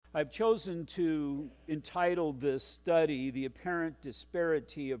I've chosen to entitle this study The Apparent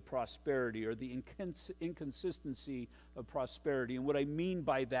Disparity of Prosperity, or the inconsistency of prosperity. And what I mean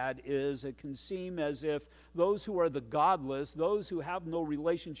by that is it can seem as if those who are the godless, those who have no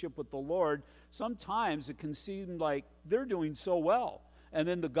relationship with the Lord, sometimes it can seem like they're doing so well. And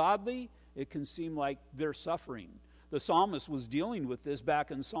then the godly, it can seem like they're suffering. The psalmist was dealing with this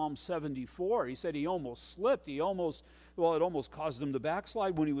back in Psalm 74. He said he almost slipped. It almost caused him to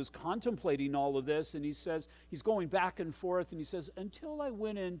backslide when he was contemplating all of this. And he says, he's going back and forth, and he says, until I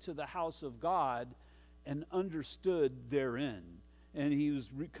went into the house of God and understood therein. And he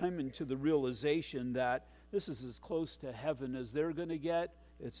was coming to the realization that this is as close to heaven as they're going to get.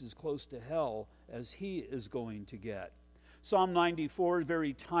 It's as close to hell as he is going to get. Psalm 94 is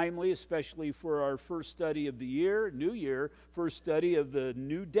very timely, especially for our first study of the year, new year, first study of the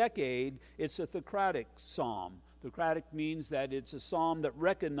new decade. It's a theocratic psalm. Theocratic means that it's a psalm that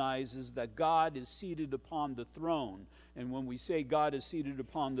recognizes that God is seated upon the throne. And when we say God is seated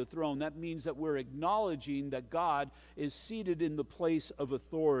upon the throne, that means that we're acknowledging that God is seated in the place of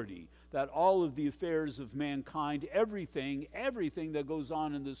authority, that all of the affairs of mankind, everything that goes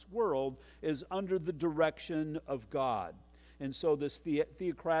on in this world is under the direction of God. And so this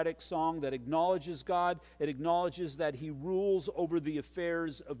theocratic song that acknowledges God, it acknowledges that he rules over the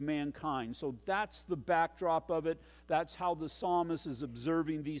affairs of mankind. So that's the backdrop of it. That's how the psalmist is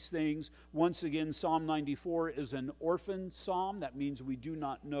observing these things. Once again, Psalm 94 is an orphan psalm. That means we do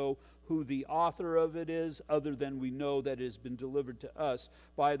not know who the author of it is, other than we know that it has been delivered to us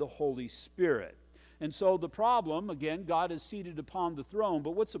by the Holy Spirit. And so the problem, again, God is seated upon the throne,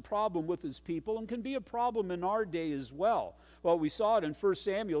 but what's the problem with his people, and can be a problem in our day as well? Well, we saw it in 1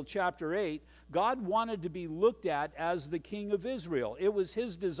 Samuel chapter 8. God wanted to be looked at as the king of Israel. It was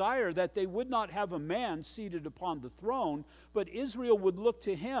his desire that they would not have a man seated upon the throne, but Israel would look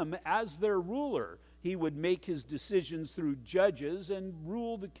to him as their ruler. He would make his decisions through judges and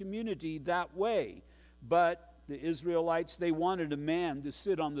rule the community that way. But the Israelites, they wanted a man to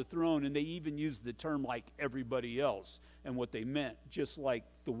sit on the throne, and they even used the term like everybody else, and what they meant, just like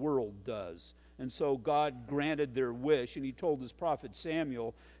the world does. And so God granted their wish, and he told his prophet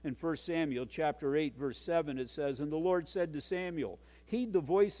Samuel in 1 Samuel chapter 8, verse 7, it says, "And the Lord said to Samuel, heed the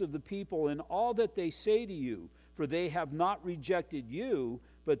voice of the people in all that they say to you, for they have not rejected you,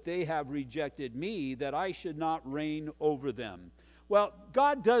 but they have rejected me, that I should not reign over them." Well,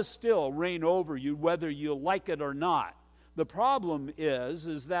 God does still reign over you, whether you like it or not. The problem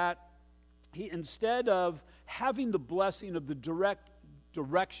is that he, instead of having the blessing of the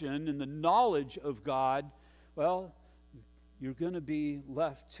direction and the knowledge of God, well, you're going to be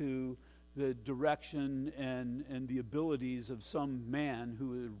left to the direction and the abilities of some man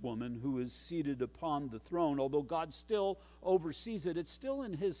woman who is seated upon the throne. Although God still oversees it, it's still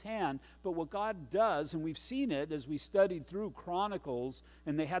in his hand. But what God does, and we've seen it as we studied through Chronicles,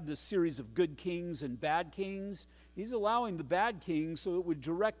 and they had this series of good kings and bad kings, he's allowing the bad king so it would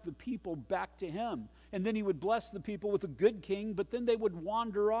direct the people back to him. And then he would bless the people with a good king, but then they would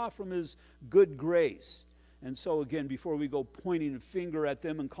wander off from his good grace. And so again, before we go pointing a finger at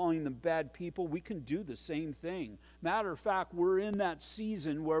them and calling them bad people, we can do the same thing. Matter of fact, we're in that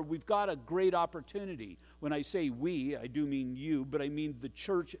season where we've got a great opportunity. When I say we, I do mean you, but I mean the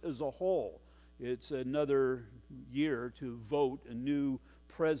church as a whole. It's another year to vote a new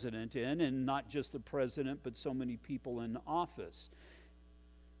president in, and not just the president, but so many people in office.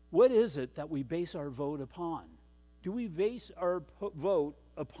 What is it that we base our vote upon? Do we base our vote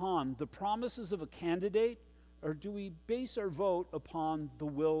upon the promises of a candidate, or do we base our vote upon the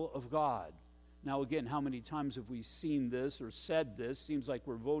will of God? Now again, how many times have we seen this or said this? Seems like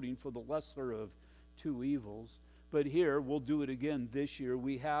we're voting for the lesser of two evils. But here, we'll do it again this year.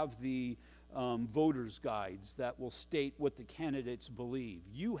 We have the voters' guides that will state what the candidates believe.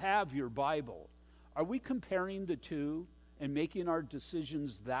 You have your Bible. Are we comparing the two and making our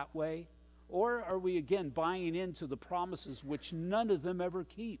decisions that way? Or are we, again, buying into the promises which none of them ever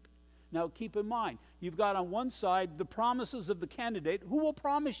keep? Now, keep in mind, you've got on one side the promises of the candidate who will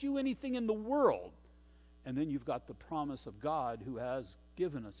promise you anything in the world. And then you've got the promise of God who has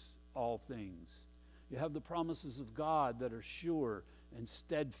given us all things. You have the promises of God that are sure and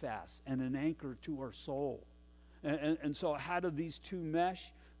steadfast and an anchor to our soul. And so how do these two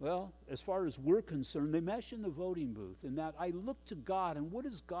mesh? Well, as far as we're concerned, they mesh in the voting booth, in that I look to God, and what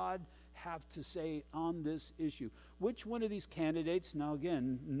does God have to say on this issue? Which one of these candidates, now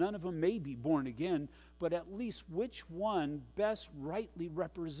again, none of them may be born again, but at least which one best rightly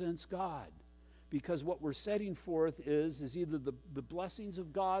represents God? Because what we're setting forth is either the blessings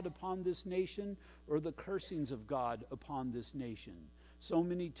of God upon this nation or the cursings of God upon this nation. So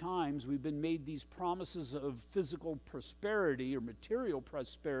many times we've been made these promises of physical prosperity or material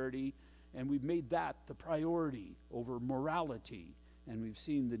prosperity, and we've made that the priority over morality. And we've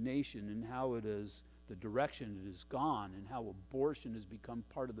seen the nation and how it is, the direction it has gone, and how abortion has become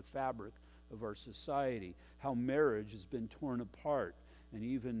part of the fabric of our society, how marriage has been torn apart, and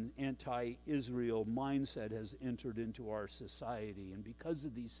even anti-Israel mindset has entered into our society. And because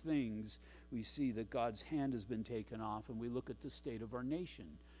of these things, we see that God's hand has been taken off, and we look at the state of our nation.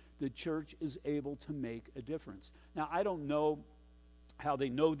 The church is able to make a difference. Now, I don't know how they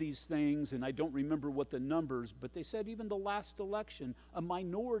know these things, and I don't remember what the numbers, but they said even the last election, a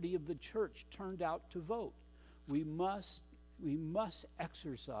minority of the church turned out to vote. We must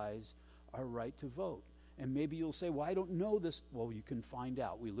exercise our right to vote. And maybe you'll say, well, I don't know this. Well, you can find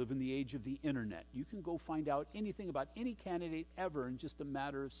out. We live in the age of the internet. You can go find out anything about any candidate ever in just a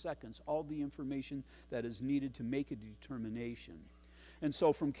matter of seconds, all the information that is needed to make a determination. And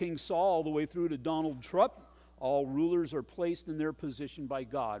so from King Saul all the way through to Donald Trump, all rulers are placed in their position by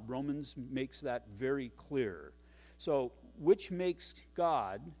God. Romans makes that very clear. So which makes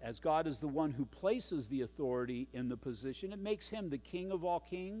God, as God is the one who places the authority in the position, it makes him the King of all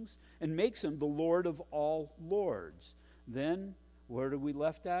kings and makes him the Lord of all lords. Then, where are we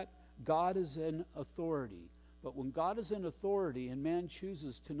left at? God is in authority. But when God is in authority and man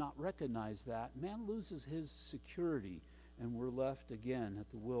chooses to not recognize that, man loses his security, and we're left again at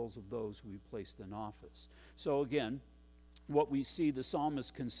the wills of those who he placed in office. So again, what we see the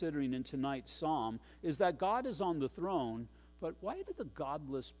psalmist considering in tonight's psalm is that God is on the throne, but why do the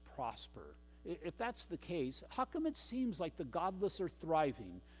godless prosper? If that's the case, how come it seems like the godless are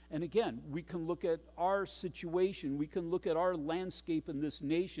thriving? And again, we can look at our situation, we can look at our landscape in this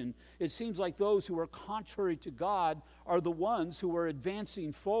nation. It seems like those who are contrary to God are the ones who are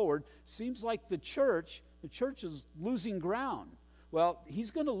advancing forward. Seems like the church is losing ground. Well,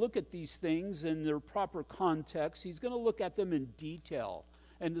 he's going to look at these things in their proper context. He's going to look at them in detail.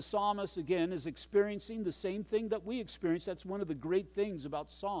 And the psalmist, again, is experiencing the same thing that we experience. That's one of the great things about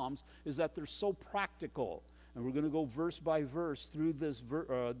Psalms, is that they're so practical. And we're going to go verse by verse through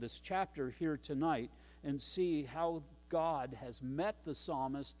this chapter here tonight and see how God has met the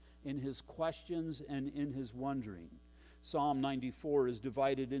psalmist in his questions and in his wondering. Psalm 94 is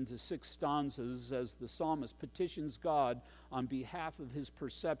divided into 6 stanzas as the psalmist petitions God on behalf of his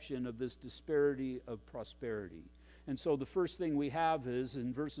perception of this disparity of prosperity. And so the first thing we have is,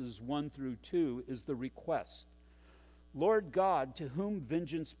 in verses 1 through 2, is the request. Lord God, to whom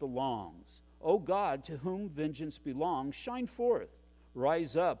vengeance belongs, O God, to whom vengeance belongs, shine forth.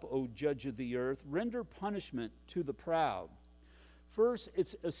 Rise up, O judge of the earth, render punishment to the proud. First,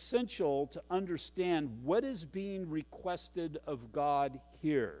 it's essential to understand what is being requested of God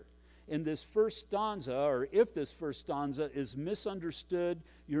here. In this first stanza, or if this first stanza is misunderstood,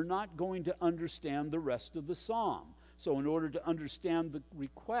 you're not going to understand the rest of the psalm. So in order to understand the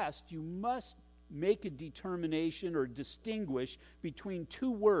request, you must make a determination or distinguish between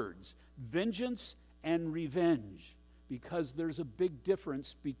 2 words, vengeance and revenge, because there's a big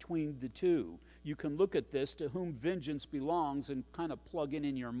difference between the two. You can look at this, to whom vengeance belongs, and kind of plug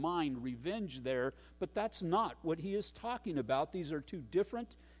in your mind revenge there, but that's not what he is talking about. These are 2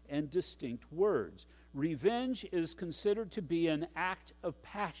 different and distinct words. Revenge is considered to be an act of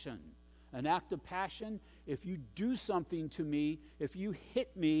passion. An act of passion, if you do something to me, if you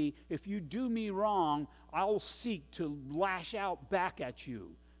hit me, if you do me wrong, I'll seek to lash out back at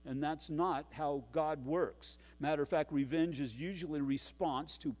you. And that's not how God works. Matter of fact, revenge is usually a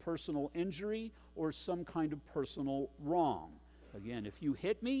response to personal injury or some kind of personal wrong. Again, if you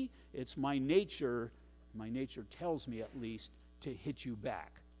hit me, it's my nature tells me at least, to hit you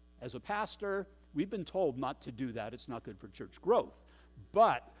back. As a pastor, we've been told not to do that. It's not good for church growth.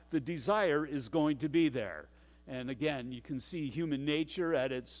 But the desire is going to be there. And again, you can see human nature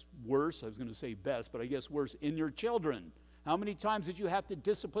at its worst. I was going to say best, but I guess worse, in your children. How many times did you have to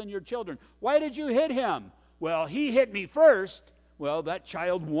discipline your children? Why did you hit him? Well, he hit me first. Well, that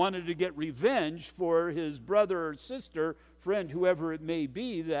child wanted to get revenge for his brother or sister, friend, whoever it may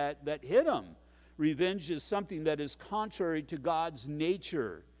be, that hit him. Revenge is something that is contrary to God's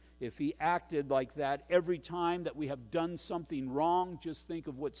nature. If he acted like that every time that we have done something wrong, just think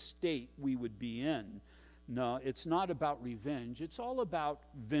of what state we would be in. No, it's not about revenge. It's all about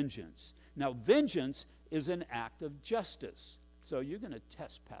vengeance. Now, vengeance is an act of justice. So you're going to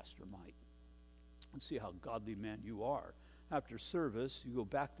test Pastor Mike and see how godly man you are. After service, you go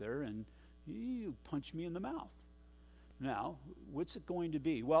back there and you punch me in the mouth. Now, what's it going to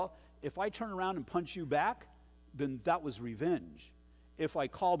be? Well, if I turn around and punch you back, then that was revenge. If I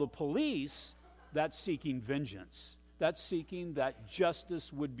call the police, that's seeking vengeance. That's seeking that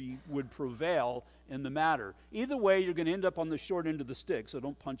justice would prevail in the matter. Either way, you're going to end up on the short end of the stick, so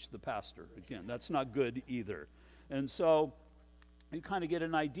don't punch the pastor. Again, that's not good either. And so you kind of get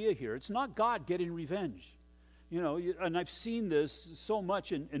an idea here. It's not God getting revenge. And I've seen this so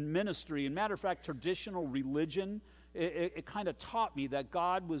much in ministry. And matter of fact, traditional religion, it kind of taught me that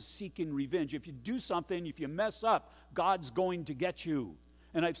God was seeking revenge. If you do something, if you mess up, God's going to get you.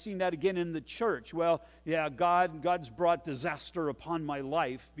 And I've seen that again in the church. Well, yeah, God's brought disaster upon my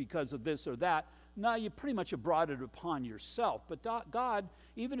life because of this or that. No, you pretty much have brought it upon yourself. But God,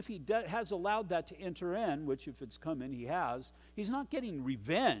 even if he has allowed that to enter in, which if it's come in, he has, he's not getting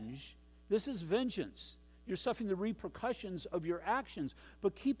revenge. This is vengeance. You're suffering the repercussions of your actions.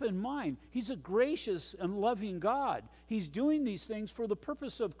 But keep in mind, he's a gracious and loving God. He's doing these things for the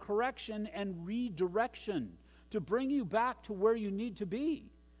purpose of correction and redirection, to bring you back to where you need to be.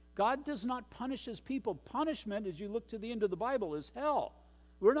 God does not punish his people. Punishment, as you look to the end of the Bible, is hell.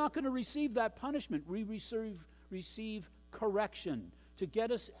 We're not going to receive that punishment. We receive correction to get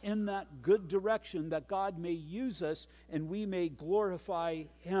us in that good direction that God may use us and we may glorify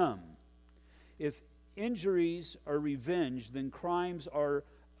him. If injuries are revenged, then crimes are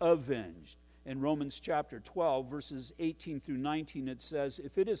avenged. In Romans chapter 12, verses 18 through 19, it says,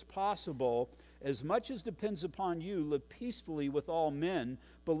 "If it is possible, as much as depends upon you, live peacefully with all men.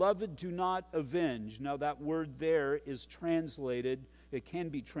 Beloved, do not avenge." Now that word there is translated, it can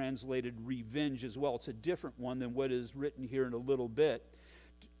be translated revenge as well. It's a different one than what is written here in a little bit.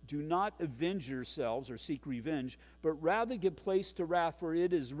 "Do not avenge yourselves or seek revenge, but rather give place to wrath, for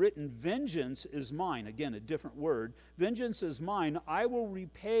it is written, 'Vengeance is mine.'" Again, a different word. "Vengeance is mine, I will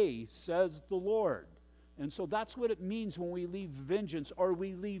repay, says the Lord." And so that's what it means when we leave vengeance, or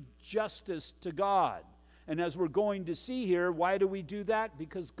we leave justice to God. And as we're going to see here, why do we do that?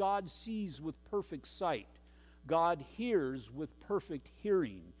 Because God sees with perfect sight. God hears with perfect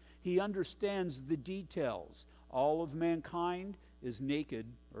hearing. He understands the details. All of mankind is naked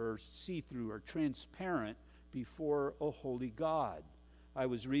or see-through or transparent before a holy God. I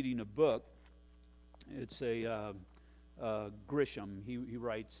was reading a book. It's a Grisham. He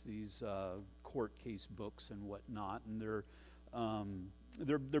writes these court case books and whatnot, and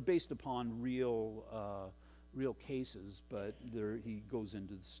they're based upon real cases, but he goes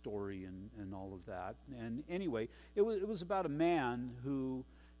into the story and all of that. And anyway, it was about a man who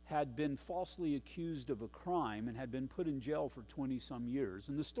had been falsely accused of a crime and had been put in jail for 20-some years.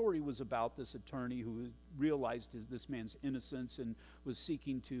 And the story was about this attorney who realized this man's innocence and was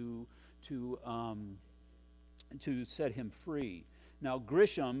seeking to set him free. Now,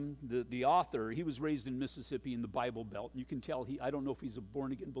 Grisham, the author, he was raised in Mississippi in the Bible Belt. And you can tell I don't know if he's a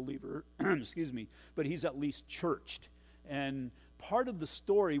born-again believer, excuse me, but he's at least churched. And part of the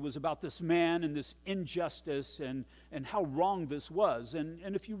story was about this man and this injustice and how wrong this was.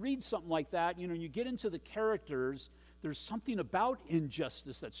 And if you read something like that, you get into the characters, there's something about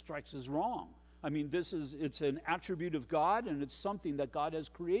injustice that strikes as wrong. I mean, it's an attribute of God, and it's something that God has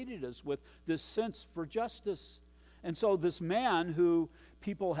created us with, this sense for justice. And so this man who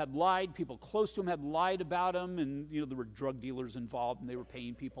people close to him had lied about him, and there were drug dealers involved, and they were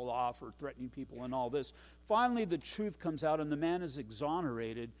paying people off or threatening people and all this. Finally, the truth comes out, and the man is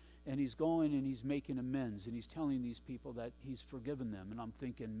exonerated, and he's going and he's making amends, and he's telling these people that he's forgiven them. And I'm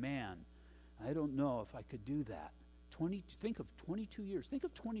thinking, man, I don't know if I could do that. Think of 22 years. Think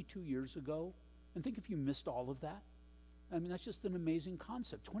of 22 years ago, and think if you missed all of that. I mean, that's just an amazing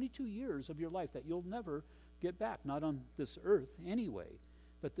concept. 22 years of your life that you'll never get back, not on this earth anyway.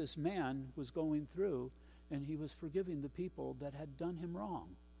 But this man was going through, and he was forgiving the people that had done him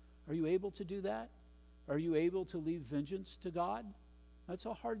wrong. Are you able to do that? Are you able to leave vengeance to God? That's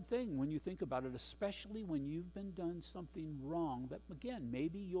a hard thing when you think about it, especially when you've been done something wrong that, again,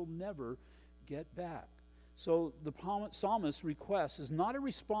 maybe you'll never get back. So the psalmist's request is not a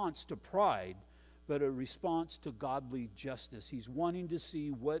response to pride, but a response to godly justice. He's wanting to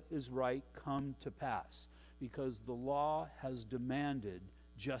see what is right come to pass, because the law has demanded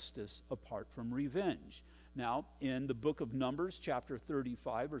justice apart from revenge. Now, in the book of Numbers, chapter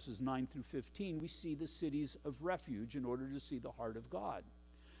 35, verses 9 through 15, we see the cities of refuge in order to see the heart of God.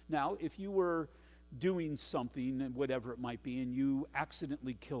 Now, if you were doing something, whatever it might be, and you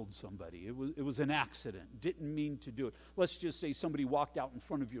accidentally killed somebody, it was an accident, didn't mean to do it. Let's just say somebody walked out in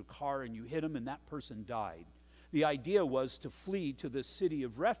front of your car and you hit them and that person died. The idea was to flee to the city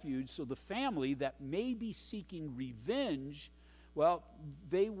of refuge so the family that may be seeking revenge, well,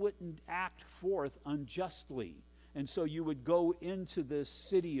 they wouldn't act forth unjustly. And so you would go into this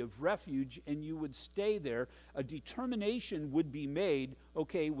city of refuge and you would stay there. A determination would be made,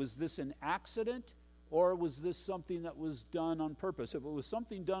 okay, was this an accident Or was this something that was done on purpose? If it was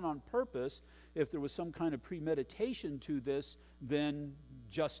something done on purpose, if there was some kind of premeditation to this, then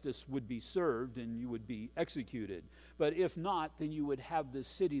justice would be served and you would be executed. But if not, then you would have this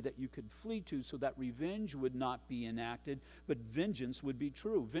city that you could flee to so that revenge would not be enacted, but vengeance would be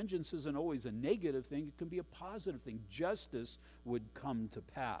true. Vengeance isn't always a negative thing. It can be a positive thing. Justice would come to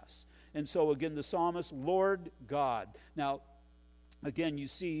pass. And so again, the psalmist, Lord God. Now, again, you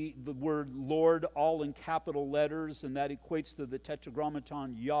see the word Lord all in capital letters, and that equates to the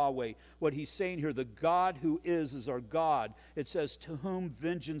tetragrammaton Yahweh. What he's saying here, the God who is our God. It says, to whom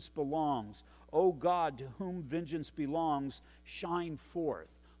vengeance belongs. O God, to whom vengeance belongs, shine forth.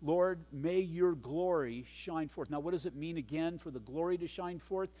 Lord, may your glory shine forth. Now, what does it mean again for the glory to shine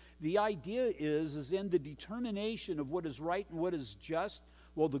forth? The idea is in the determination of what is right and what is just.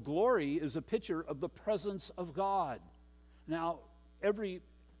 Well, the glory is a picture of the presence of God. Now,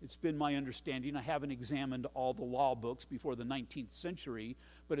 it's been my understanding, I haven't examined all the law books before the 19th century,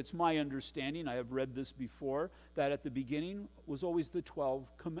 but it's my understanding, I have read this before, that at the beginning was always the 12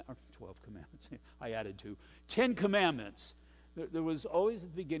 commandments. I added 2. 10 commandments. There was always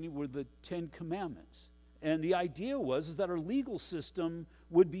at the beginning were the 10 commandments. And the idea was that our legal system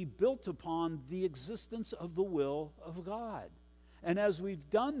would be built upon the existence of the will of God. And as we've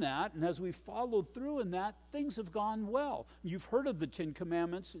done that, and as we've followed through in that, things have gone well. You've heard of the 10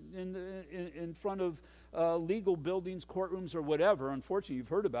 Commandments in front of legal buildings, courtrooms, or whatever. Unfortunately, you've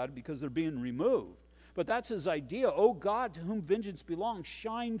heard about it because they're being removed. But that's his idea. O God, to whom vengeance belongs,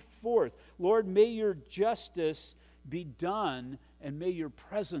 shine forth. Lord, may your justice be done, and may your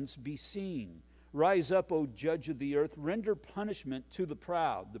presence be seen. Rise up, O judge of the earth. Render punishment to the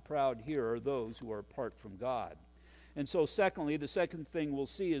proud. The proud here are those who are apart from God. And so secondly, the second thing we'll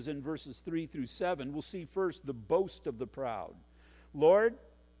see is in verses 3 through 7. We'll see first the boast of the proud. Lord,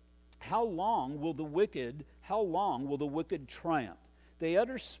 how long will the wicked triumph? They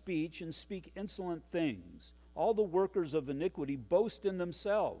utter speech and speak insolent things. All the workers of iniquity boast in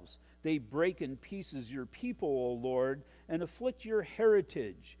themselves. They break in pieces your people, O Lord, and afflict your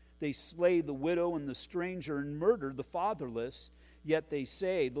heritage. They slay the widow and the stranger and murder the fatherless. Yet they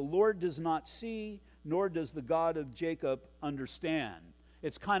say, the Lord does not see, nor does the God of Jacob understand.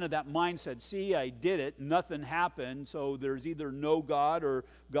 It's kind of that mindset. See, I did it. Nothing happened. So there's either no God or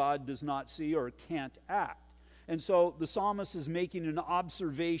God does not see or can't act. And so the psalmist is making an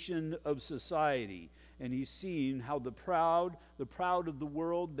observation of society. And he's seeing how the proud of the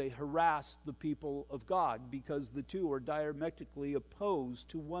world, they harass the people of God because the two are diametrically opposed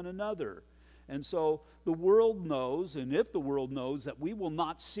to one another. And so the world knows, and if the world knows that we will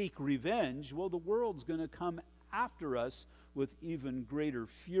not seek revenge, well, the world's going to come after us with even greater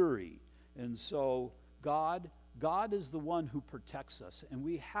fury. And so God is the one who protects us. And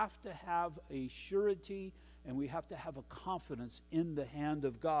we have to have a surety and we have to have a confidence in the hand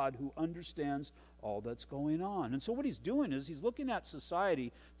of God who understands all that's going on. And so what he's doing is he's looking at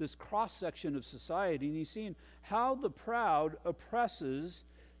society, this cross-section of society, and he's seeing how the proud oppresses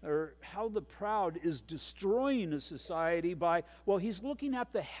or how the proud is destroying a society he's looking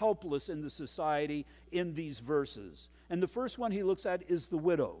at the helpless in the society in these verses. And the first one he looks at is the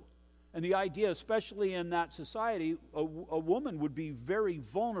widow. And the idea, especially in that society, a woman would be very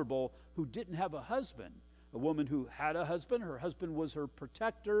vulnerable who didn't have a husband. A woman who had a husband, her husband was her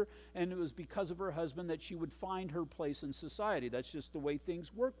protector, and it was because of her husband that she would find her place in society. That's just the way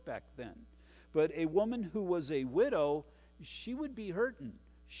things worked back then. But a woman who was a widow, she would be hurting.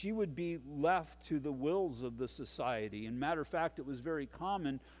 She would be left to the wills of the society. And matter of fact, it was very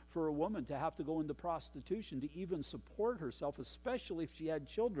common for a woman to have to go into prostitution to even support herself, especially if she had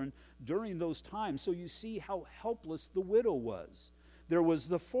children during those times. So you see how helpless the widow was. There was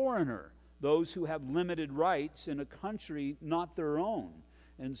the foreigner, those who have limited rights in a country not their own.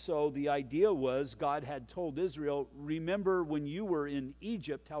 And so the idea was God had told Israel, remember when you were in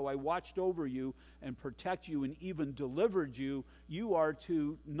Egypt, how I watched over you and protect you and even delivered you. You are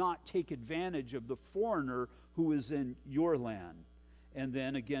to not take advantage of the foreigner who is in your land. And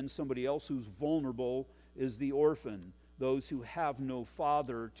then again, somebody else who's vulnerable is the orphan, those who have no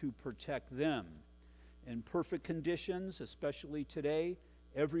father to protect them. In perfect conditions, especially today,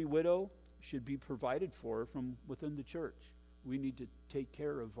 every widow should be provided for from within the church. We need to take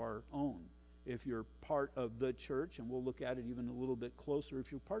care of our own. If you're part of the church, and we'll look at it even a little bit closer,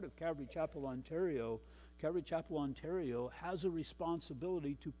 if you're part of Calvary Chapel Ontario has a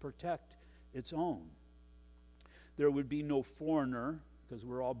responsibility to protect its own. There would be no foreigner, because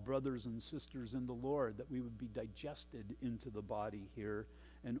we're all brothers and sisters in the Lord, that we would be digested into the body here,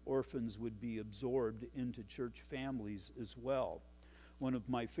 and orphans would be absorbed into church families as well. one of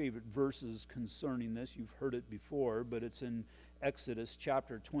my favorite verses concerning this. You've heard it before, but it's in Exodus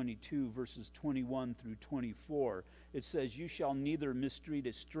chapter 22, verses 21 through 24. It says, "You shall neither mistreat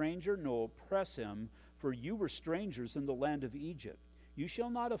a stranger nor oppress him, for you were strangers in the land of Egypt. You shall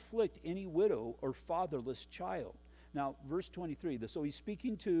not afflict any widow or fatherless child." Now, verse 23, so he's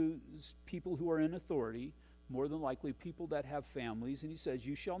speaking to people who are in authority, more than likely people that have families, and he says,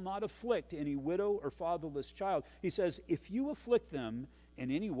 "You shall not afflict any widow or fatherless child." He says, "If you afflict them in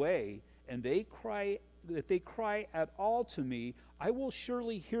any way, and if they cry at all to me, I will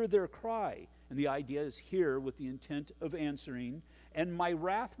surely hear their cry." And the idea is hear with the intent of answering. "And my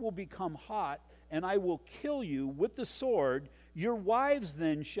wrath will become hot, and I will kill you with the sword. Your wives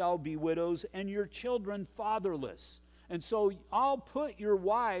then shall be widows, and your children fatherless." And so I'll put your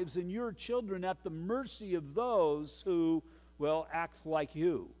wives and your children at the mercy of those who, well, act like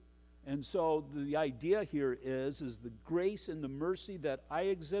you. And so the idea here is the grace and the mercy that I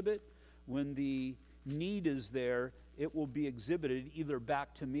exhibit, when the need is there, it will be exhibited either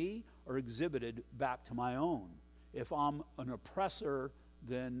back to me or exhibited back to my own. If I'm an oppressor,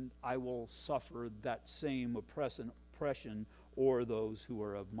 then I will suffer that same oppression or those who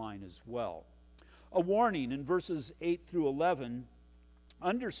are of mine as well. A warning in verses 8 through 11,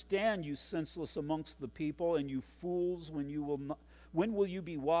 "Understand, you senseless amongst the people, and you fools, when will you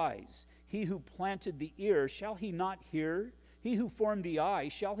be wise? He who planted the ear, shall he not hear? He who formed the eye,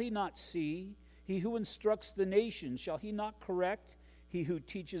 shall he not see? He who instructs the nation, shall he not correct? He who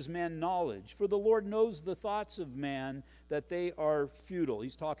teaches man knowledge. For the Lord knows the thoughts of man, that they are futile."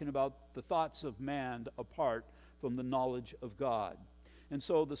 He's talking about the thoughts of man apart from the knowledge of God. And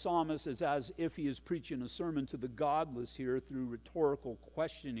so the psalmist is as if he is preaching a sermon to the godless here through rhetorical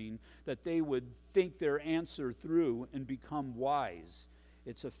questioning, that they would think their answer through and become wise.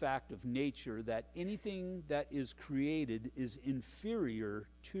 It's a fact of nature that anything that is created is inferior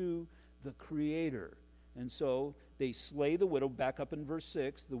to the Creator. And so they slay the widow, back up in verse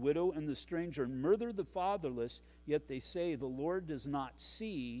 6, "The widow and the stranger, and murder the fatherless, yet they say, the Lord does not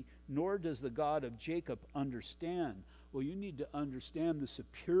see, nor does the God of Jacob understand." Well, you need to understand the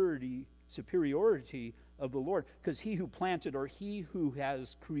superiority of the Lord, because he who planted, or he who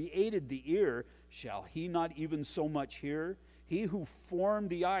has created the ear, shall he not even so much hear? He who formed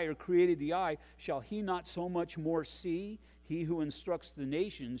the eye, or created the eye, shall he not so much more see? He who instructs the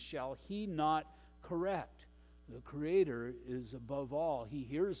nations, shall he not correct? The Creator is above all. He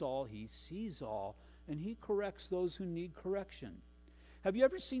hears all, he sees all, and he corrects those who need correction. Have you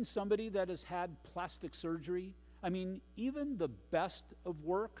ever seen somebody that has had plastic surgery? I mean, even the best of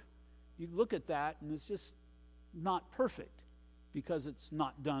work, you look at that and it's just not perfect because it's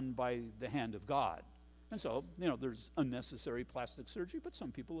not done by the hand of God. And so, there's unnecessary plastic surgery, but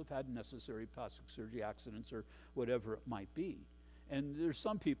some people have had necessary plastic surgery accidents or whatever it might be. And there's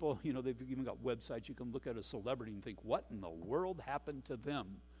some people, they've even got websites you can look at a celebrity and think, what in the world happened to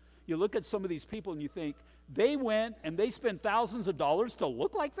them? You look at some of these people and you think, they went and they spent thousands of dollars to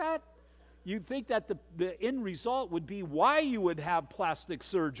look like that? You'd think that the end result would be why you would have plastic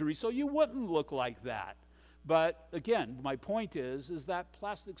surgery, so you wouldn't look like that. But again, my point is that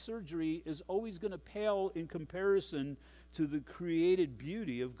plastic surgery is always going to pale in comparison to the created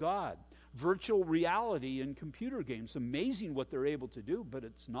beauty of God. Virtual reality in computer games, amazing what they're able to do, but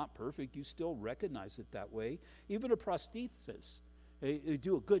it's not perfect. You still recognize it that way. Even a prosthesis, they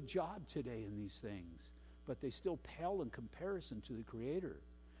do a good job today in these things, but they still pale in comparison to the Creator.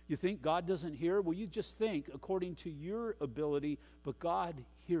 You think God doesn't hear? Well, you just think according to your ability, but God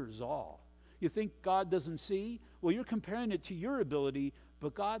hears all. You think God doesn't see? Well, you're comparing it to your ability,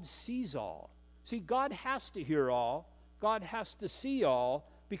 but God sees all. See, God has to hear all. God has to see all,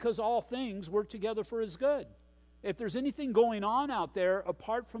 because all things work together for his good. If there's anything going on out there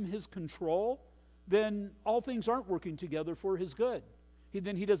apart from his control, then all things aren't working together for his good.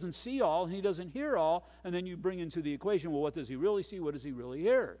 Then he doesn't see all, and he doesn't hear all, and then you bring into the equation, well, what does he really see? What does he really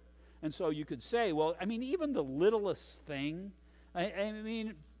hear? And so you could say, well, even the littlest thing,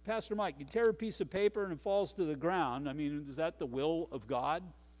 Pastor Mike, you tear a piece of paper and it falls to the ground. Is that the will of God?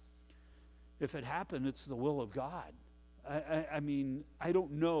 If it happened, it's the will of God. I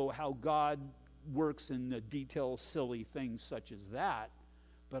don't know how God works in the detail, silly things such as that,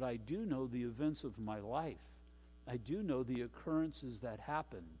 but I do know the events of my life. I do know the occurrences that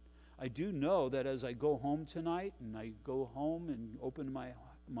happen. I do know that as I go home tonight, and I go home and open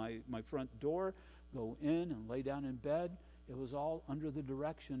my front door, go in and lay down in bed, it was all under the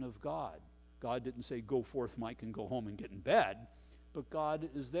direction of God. God didn't say, go forth, Mike, and go home and get in bed. But God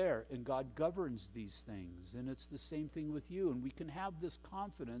is there, and God governs these things. And it's the same thing with you. And we can have this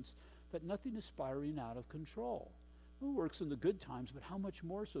confidence that nothing is spiraling out of control. It works in the good times, but how much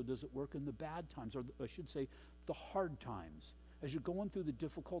more so does it work in the bad times, or I should say the hard times? As you're going through the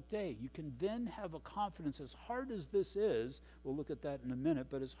difficult day, you can then have a confidence, as hard as this is, we'll look at that in a minute,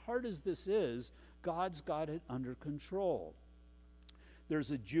 but as hard as this is, God's got it under control.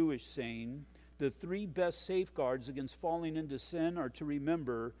 There's a Jewish saying, the 3 best safeguards against falling into sin are to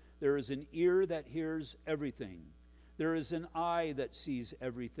remember there is an ear that hears everything, there is an eye that sees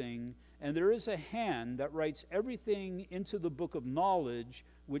everything, and there is a hand that writes everything into the book of knowledge,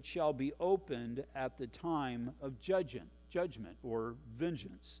 which shall be opened at the time of judgment or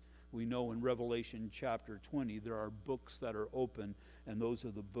vengeance. We know in Revelation chapter 20 there are books that are open, and those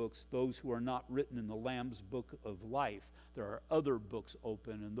are the books, those who are not written in the Lamb's book of life. There are other books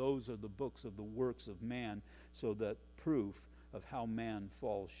open, and those are the books of the works of man, so that proof of how man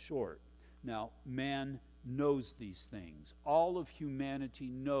falls short. Now, man knows these things. All of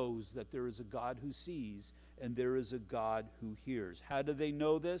humanity knows that there is a God who sees and there is a God who hears. How do they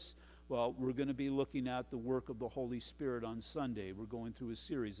know this? Well, we're going to be looking at the work of the Holy Spirit on Sunday. We're going through a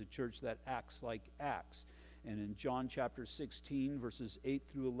series, A Church That Acts Like Acts. And in John chapter 16, verses 8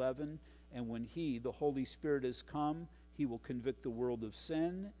 through 11, and when He, the Holy Spirit, has come, He will convict the world of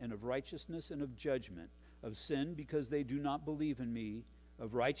sin and of righteousness and of judgment. Of sin, because they do not believe in me.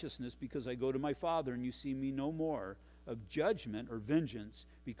 Of righteousness, because I go to my Father and you see me no more. Of judgment or vengeance,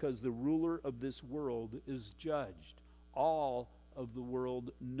 because the ruler of this world is judged. All of the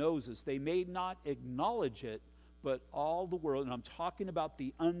world knows this. They may not acknowledge it, but all the world, and I'm talking about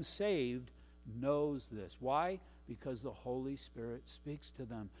the unsaved, knows this. Why? Because the Holy Spirit speaks to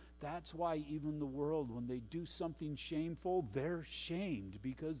them. That's why even the world, when they do something shameful, they're shamed,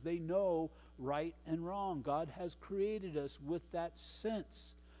 because they know right and wrong. God has created us with that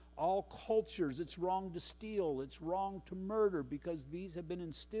sense. All cultures, it's wrong to steal, it's wrong to murder, because these have been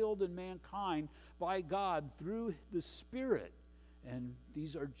instilled in mankind by God through the Spirit. And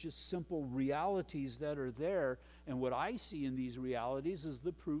these are just simple realities that are there. And what I see in these realities is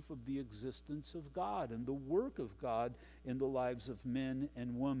the proof of the existence of God and the work of God in the lives of men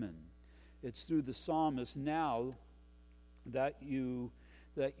and women. It's through the psalmist now that you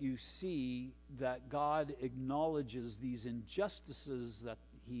see that God acknowledges these injustices that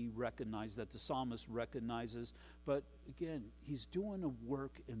he recognized, that the psalmist recognizes. But again, he's doing a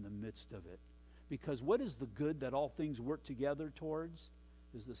work in the midst of it. Because what is the good that all things work together towards?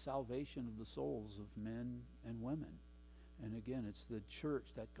 Is the salvation of the souls of men and women. And again, it's the church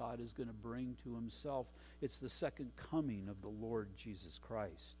that God is going to bring to himself. It's the second coming of the Lord Jesus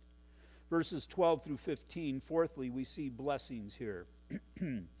Christ. Verses 12 through 15, fourthly, we see blessings here.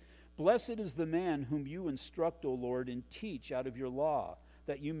 Blessed is the man whom you instruct, O Lord, and teach out of your law,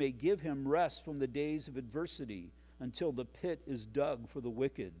 that you may give him rest from the days of adversity, until the pit is dug for the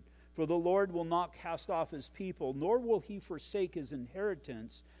wicked. For the Lord will not cast off his people, nor will he forsake his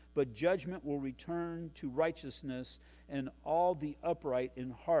inheritance, but judgment will return to righteousness, and all the upright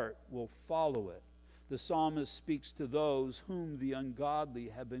in heart will follow it. The psalmist speaks to those whom the ungodly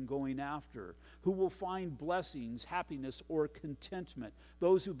have been going after, who will find blessings, happiness, or contentment.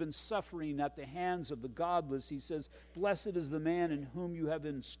 Those who've been suffering at the hands of the godless, he says, blessed is the man in whom you have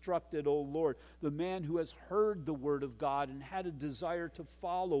instructed, O Lord, the man who has heard the word of God and had a desire to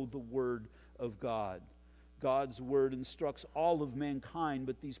follow the word of God. God's word instructs all of mankind,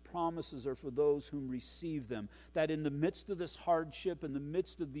 but these promises are for those whom receive them. That in the midst of this hardship, in the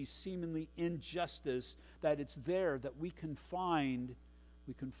midst of these seemingly injustice, that it's there that we can find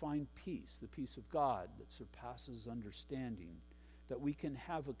peace, the peace of God that surpasses understanding, that we can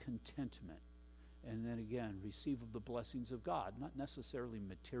have a contentment, and then again, receive of the blessings of God, not necessarily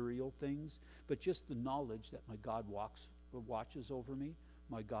material things, but just the knowledge that my God watches over me,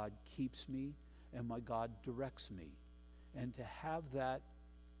 my God keeps me, and my God directs me. And to have that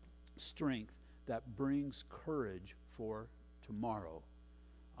strength that brings courage for tomorrow.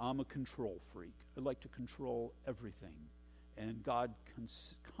 I'm a control freak. I like to control everything. And God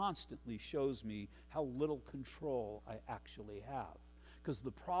constantly shows me how little control I actually have. Because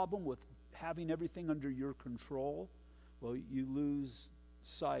the problem with having everything under your control, well, you lose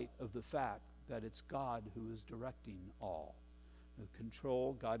sight of the fact that it's God who is directing all.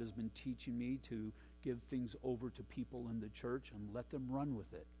 Control, God has been teaching me to give things over to people in the church and let them run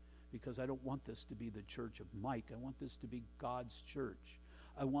with it, because I don't want this to be the church of Mike. I want this to be God's church.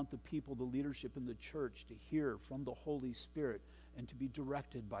 I want the people, the leadership in the church, to hear from the Holy Spirit and to be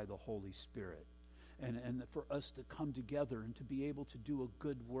directed by the Holy Spirit, and for us to come together and to be able to do a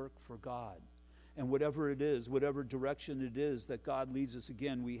good work for God. And whatever it is, whatever direction it is that God leads us,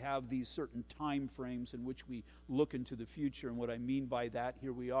 again, we have these certain time frames in which we look into the future. And what I mean by that,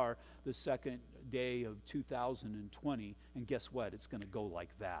 here we are, the second day of 2020, and guess what? It's going to go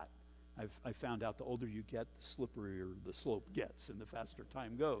like that. I found out the older you get, the slipperier the slope gets, and the faster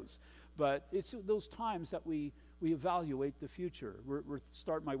time goes. But it's those times that we evaluate the future.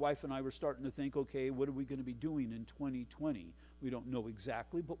 My wife and I were starting to think, okay, what are we going to be doing in 2020? We don't know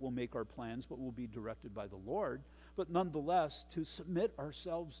exactly, but we'll make our plans, but we'll be directed by the Lord. But nonetheless, to submit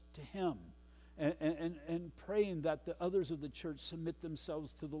ourselves to Him and praying that the others of the church submit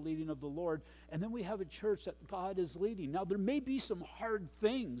themselves to the leading of the Lord. And then we have a church that God is leading. Now, there may be some hard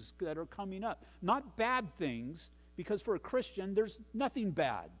things that are coming up. Not bad things, because for a Christian, there's nothing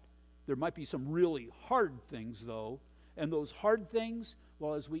bad. There might be some really hard things, though. And those hard things,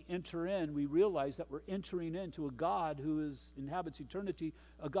 well, as we enter in, we realize that we're entering into a God who inhabits eternity,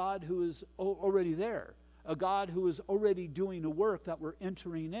 a God who is already there, a God who is already doing a work that we're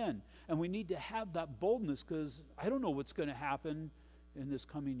entering in. And we need to have that boldness, because I don't know what's going to happen in this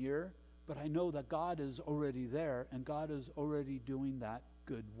coming year, but I know that God is already there, and God is already doing that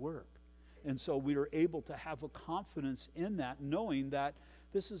good work. And so we are able to have a confidence in that, knowing that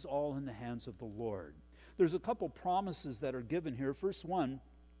this is all in the hands of the Lord. There's a couple promises that are given here. First one,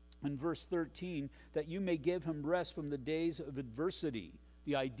 in verse 13, that you may give him rest from the days of adversity.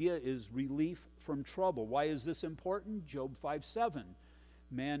 The idea is relief from trouble. Why is this important? Job 5:7.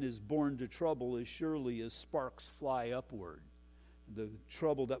 Man is born to trouble as surely as sparks fly upward. The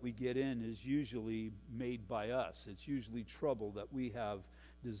trouble that we get in is usually made by us. It's usually trouble that we have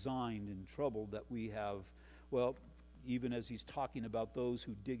designed, and trouble that we have, well, even as he's talking about those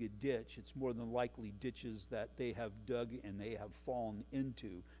who dig a ditch, it's more than likely ditches that they have dug and they have fallen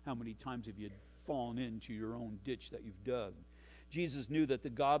into. How many times have you fallen into your own ditch that you've dug? Jesus knew that the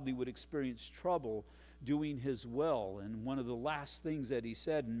godly would experience trouble doing his will. And one of the last things that he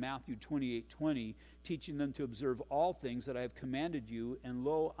said in Matthew 28:20, teaching them to observe all things that I have commanded you, and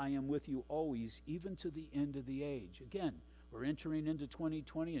lo, I am with you always, even to the end of the age. Again, we're entering into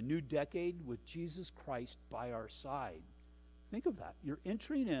 2020, a new decade with Jesus Christ by our side. Think of that. You're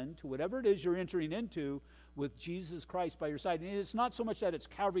entering into whatever it is you're entering into with Jesus Christ by your side. And it's not so much that it's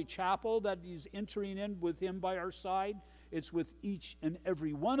Calvary Chapel that he's entering in with him by our side. It's with each and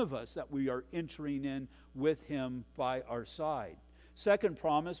every one of us that we are entering in with him by our side. Second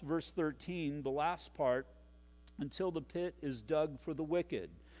promise, verse 13, the last part, until the pit is dug for the wicked.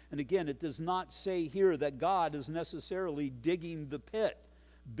 And again, it does not say here that God is necessarily digging the pit.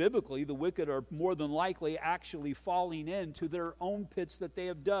 Biblically, the wicked are more than likely actually falling into their own pits that they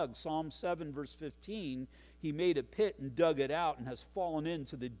have dug. Psalm 7, verse 15, he made a pit and dug it out and has fallen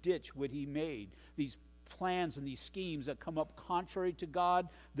into the ditch which he made. These plans and these schemes that come up contrary to God,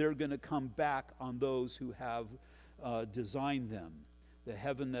 they're going to come back on those who have designed them. The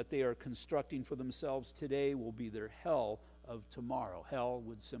heaven that they are constructing for themselves today will be their hell of tomorrow. Hell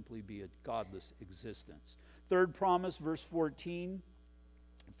would simply be a godless existence. Third promise, verse 14,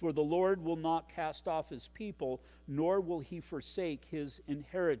 for the Lord will not cast off his people, nor will he forsake his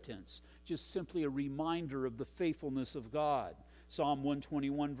inheritance. Just simply a reminder of the faithfulness of God. Psalm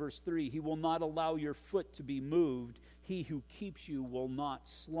 121, verse 3, he will not allow your foot to be moved. He who keeps you will not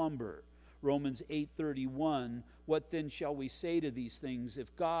slumber. Romans 8:31, what then shall we say to these things?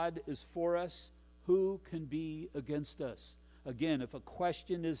 If God is for us, who can be against us? Again, if a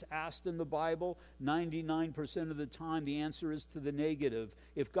question is asked in the Bible, 99% of the time the answer is to the negative.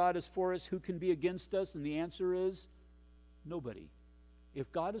 If God is for us, who can be against us? And the answer is nobody.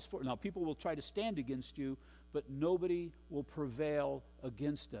 If God is for, now people will try to stand against you, but nobody will prevail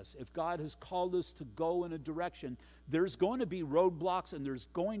against us. If God has called us to go in a direction, there's going to be roadblocks and there's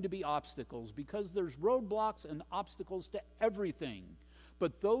going to be obstacles, because there's roadblocks and obstacles to everything.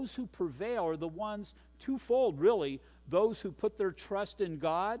 But those who prevail are the ones, twofold really, those who put their trust in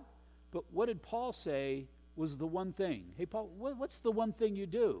God. But what did Paul say was the one thing? Hey, Paul, what's the one thing you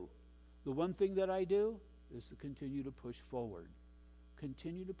do? The one thing that I do is to continue to push forward.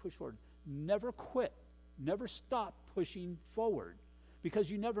 Continue to push forward. Never quit. Never stop pushing forward,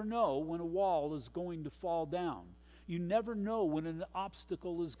 because you never know when a wall is going to fall down. You never know when an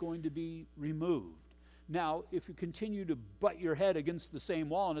obstacle is going to be removed. Now, if you continue to butt your head against the same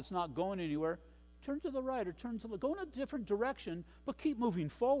wall and it's not going anywhere, turn to the right or go in a different direction, but keep moving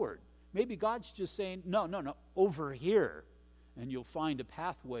forward. Maybe God's just saying, no, over here. And you'll find a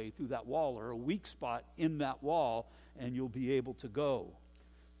pathway through that wall or a weak spot in that wall, and you'll be able to go.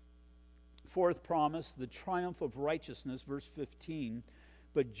 Fourth promise, the triumph of righteousness, verse 15.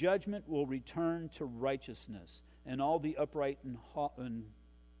 But judgment will return to righteousness, and all the upright in heart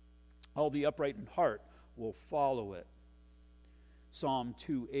will follow it. Psalm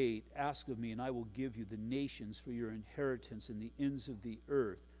 2:8, ask of me, and I will give you the nations for your inheritance and the ends of the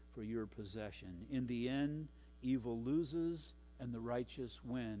earth for your possession. In the end, evil loses and the righteous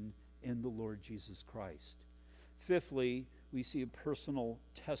win in the Lord Jesus Christ. Fifthly, we see a personal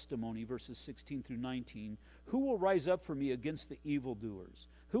testimony, verses 16 through 19. Who will rise up for me against the evildoers?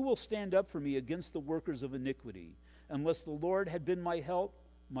 Who will stand up for me against the workers of iniquity? Unless the Lord had been my help,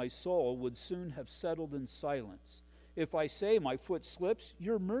 my soul would soon have settled in silence. If I say my foot slips,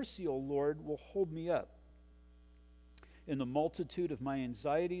 your mercy, O Lord, will hold me up. In the multitude of my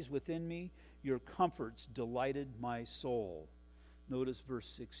anxieties within me, your comforts delighted my soul. Notice verse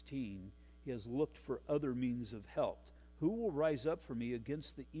 16. He has looked for other means of help. Who will rise up for me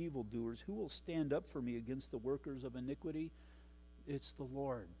against the evildoers? Who will stand up for me against the workers of iniquity? It's the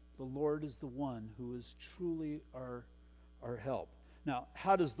Lord. The Lord is the one who is truly our help. Now,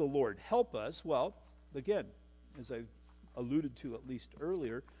 how does the Lord help us? Well, again, as I alluded to at least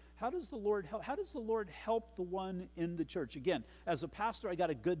earlier, how does the Lord help? How does the Lord help the one in the church? Again, as a pastor, I got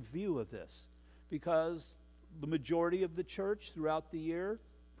a good view of this because the majority of the church throughout the year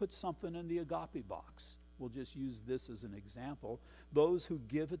put something in the agape box. We'll just use this as an example. Those who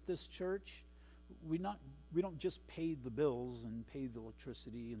give at this church, we don't just pay the bills and pay the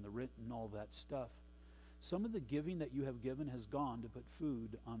electricity and the rent and all that stuff. Some of the giving that you have given has gone to put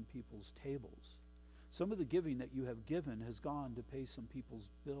food on people's tables. Some of the giving that you have given has gone to pay some people's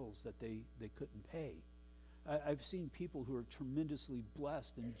bills that they couldn't pay. I've seen people who are tremendously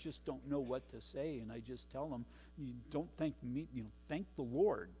blessed and just don't know what to say, and I just tell them, you don't thank me, thank the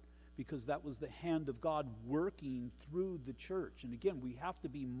Lord, because that was the hand of God working through the church. And again, we have to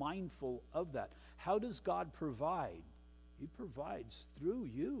be mindful of that. How does God provide? He provides through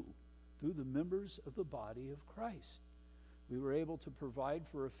you, through the members of the body of Christ. We were able to provide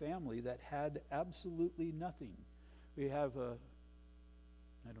for a family that had absolutely nothing. We have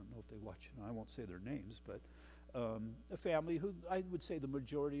I don't know if they watch, I won't say their names, but a family who I would say the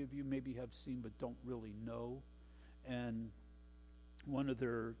majority of you maybe have seen but don't really know. And one of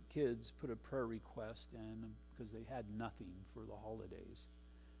their kids put a prayer request in because they had nothing for the holidays.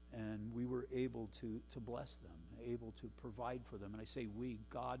 And we were able to bless them, able to provide for them. And I say we,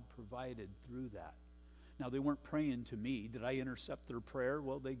 God provided through that. Now, they weren't praying to me. Did I intercept their prayer?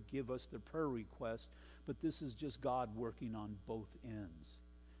 Well, they give us their prayer request, but this is just God working on both ends.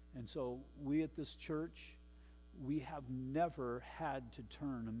 And so we at this church, we have never had to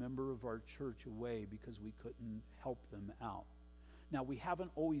turn a member of our church away because we couldn't help them out. Now, we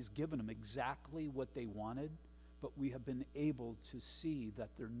haven't always given them exactly what they wanted, but we have been able to see that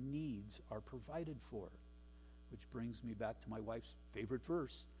their needs are provided for. Which brings me back to my wife's favorite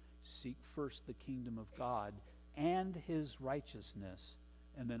verse. Seek first the kingdom of God and his righteousness,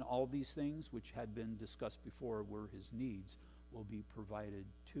 and then all these things which had been discussed before were his needs will be provided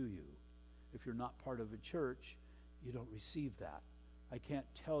to you. If you're not part of a church, you don't receive that. I can't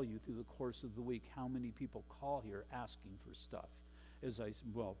tell you through the course of the week how many people call here asking for stuff.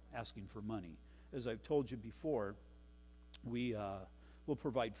 Asking for money. As I've told you before, we will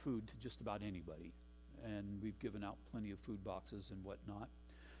provide food to just about anybody, and we've given out plenty of food boxes and whatnot.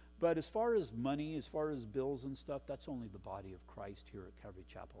 But as far as money, as far as bills and stuff, that's only the body of Christ here at Calvary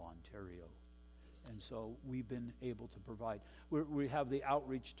Chapel, Ontario. And so we've been able to provide. We have the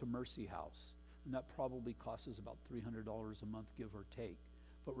outreach to Mercy House, and that probably costs us about $300 a month, give or take.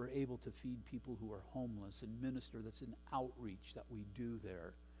 But we're able to feed people who are homeless and minister. That's an outreach that we do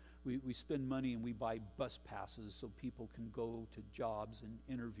there. We spend money and we buy bus passes so people can go to jobs and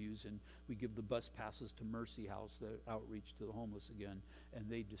interviews, and we give the bus passes to Mercy House, the outreach to the homeless again, and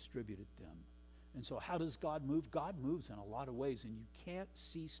they distribute them. And so how does God move? God moves in a lot of ways, and you can't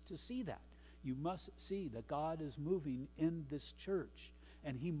cease to see that. You must see that God is moving in this church,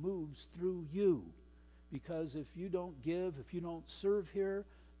 and he moves through you. Because if you don't give, if you don't serve here,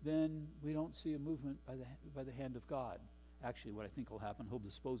 then we don't see a movement by the hand of God. Actually, what I think will happen, he'll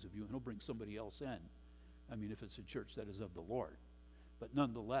dispose of you and he'll bring somebody else in. I mean, if it's a church that is of the Lord. But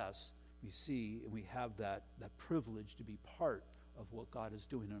nonetheless, we see and we have that privilege to be part of what God is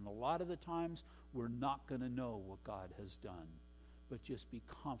doing. And a lot of the times, we're not going to know what God has done. But just be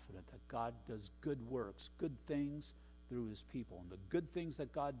confident that God does good works, good things through his people. And the good things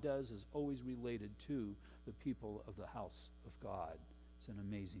that God does is always related to the people of the house of God. It's an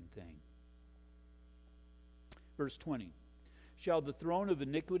amazing thing. Verse 20. Shall the throne of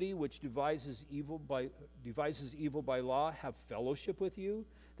iniquity, which devises evil by law, have fellowship with you?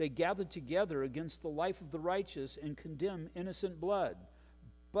 They gather together against the life of the righteous and condemn innocent blood.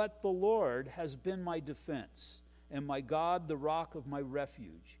 But the Lord has been my defense, and my God the rock of my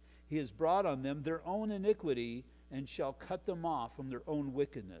refuge. He has brought on them their own iniquity, and shall cut them off from their own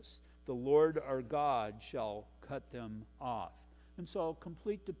wickedness. The Lord our God shall cut them off. And so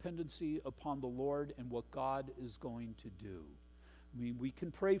complete dependency upon the Lord and what God is going to do. I mean, we can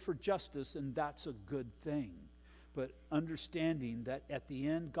pray for justice, and that's a good thing. But understanding that at the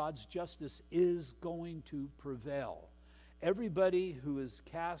end, God's justice is going to prevail. Everybody who is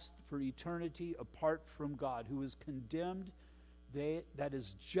cast for eternity apart from God, who is condemned, that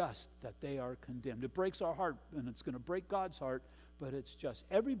is just that they are condemned. It breaks our heart, and it's going to break God's heart, but it's just.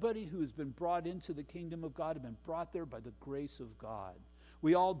 Everybody who has been brought into the kingdom of God have been brought there by the grace of God.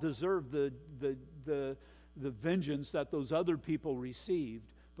 We all deserve the vengeance that those other people received,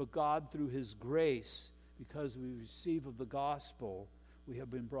 but God, through his grace, because we receive of the gospel, we have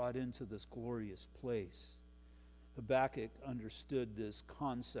been brought into this glorious place. Habakkuk understood this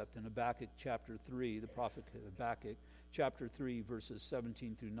concept in Habakkuk chapter 3, the prophet Habakkuk, chapter 3, verses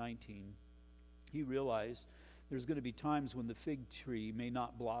 17 through 19. He realized there's going to be times when the fig tree may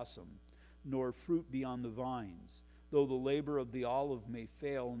not blossom, nor fruit be on the vines, though the labor of the olive may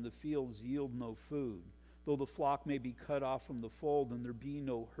fail and the fields yield no food, though the flock may be cut off from the fold and there be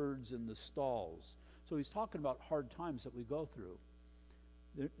no herds in the stalls. So he's talking about hard times that we go through.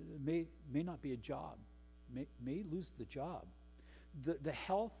 There may not be a job, may lose the job. The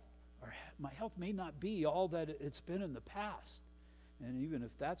health, or my health may not be all that it's been in the past. And even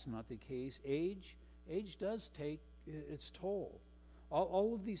if that's not the case, age does take its toll.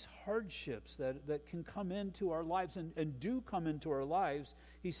 All of these hardships that can come into our lives and do come into our lives,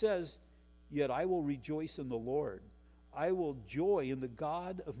 he says, yet I will rejoice in the Lord. I will joy in the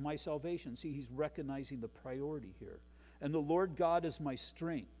God of my salvation. See, he's recognizing the priority here. And the Lord God is my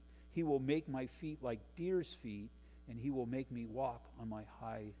strength. He will make my feet like deer's feet, and he will make me walk on my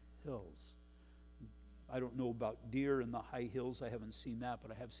high hills. I don't know about deer in the high hills. I haven't seen that,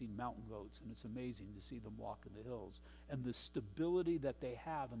 but I have seen mountain goats, and it's amazing to see them walk in the hills. And the stability that they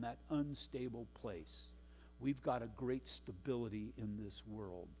have in that unstable place. We've got a great stability in this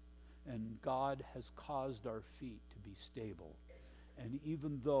world. And God has caused our feet to be stable. And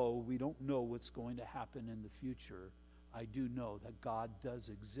even though we don't know what's going to happen in the future, I do know that God does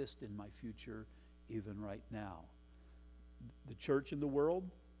exist in my future even right now. The church and the world,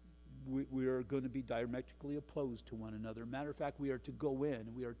 we are going to be diametrically opposed to one another. Matter of fact, we are to go in,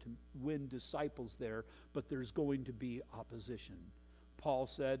 and we are to win disciples there, but there's going to be opposition. Paul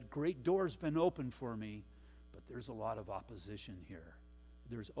said, great door's been opened for me, but there's a lot of opposition here.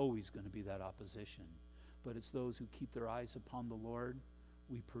 There's always going to be that opposition. But it's those who keep their eyes upon the Lord.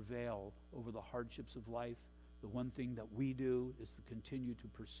 We prevail over the hardships of life. The one thing that we do is to continue to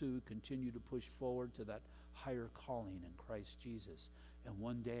pursue, continue to push forward to that higher calling in Christ Jesus. And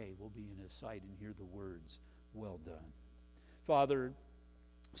one day we'll be in his sight and hear the words, well done. Father,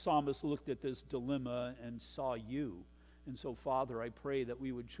 psalmist looked at this dilemma and saw you. And so, Father, I pray that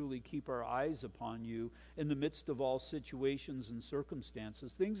we would truly keep our eyes upon you in the midst of all situations and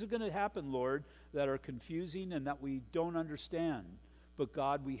circumstances. Things are going to happen, Lord, that are confusing and that we don't understand. But,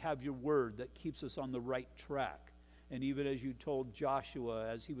 God, we have your word that keeps us on the right track. And even as you told Joshua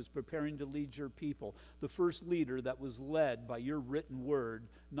as he was preparing to lead your people, the first leader that was led by your written word,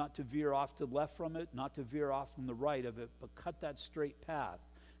 not to veer off to the left from it, not to veer off from the right of it, but cut that straight path.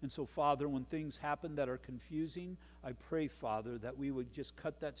 And so, Father, when things happen that are confusing, I pray, Father, that we would just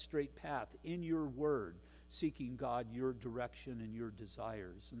cut that straight path in your word, seeking, God, your direction and your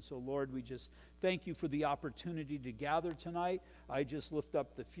desires. And so, Lord, we just thank you for the opportunity to gather tonight. I just lift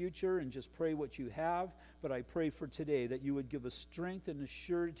up the future and just pray what you have. But I pray for today that you would give us strength and a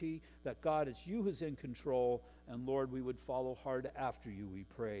surety that, God, it's you who's in control. And, Lord, we would follow hard after you, we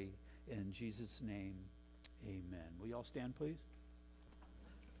pray. In Jesus' name, amen. Will you all stand, please?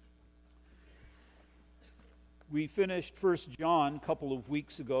 We finished 1 John a couple of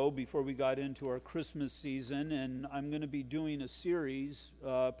weeks ago before we got into our Christmas season, and I'm going to be doing a series,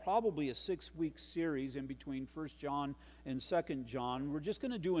 probably a 6-week series in between 1 John and 2 John. We're just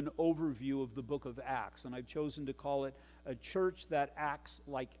going to do an overview of the book of Acts, and I've chosen to call it A Church That Acts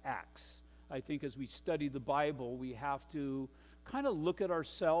Like Acts. I think as we study the Bible, we have to kind of look at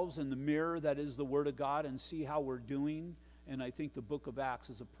ourselves in the mirror that is the Word of God and see how we're doing. And I think the book of Acts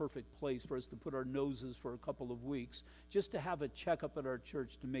is a perfect place for us to put our noses for a couple of weeks, just to have a checkup at our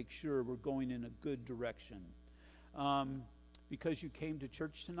church to make sure we're going in a good direction. Because you came to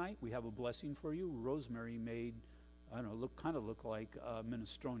church tonight, we have a blessing for you. Rosemary made, I don't know, look like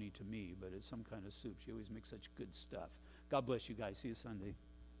minestrone to me, but it's some kind of soup. She always makes such good stuff. God bless you guys. See you Sunday.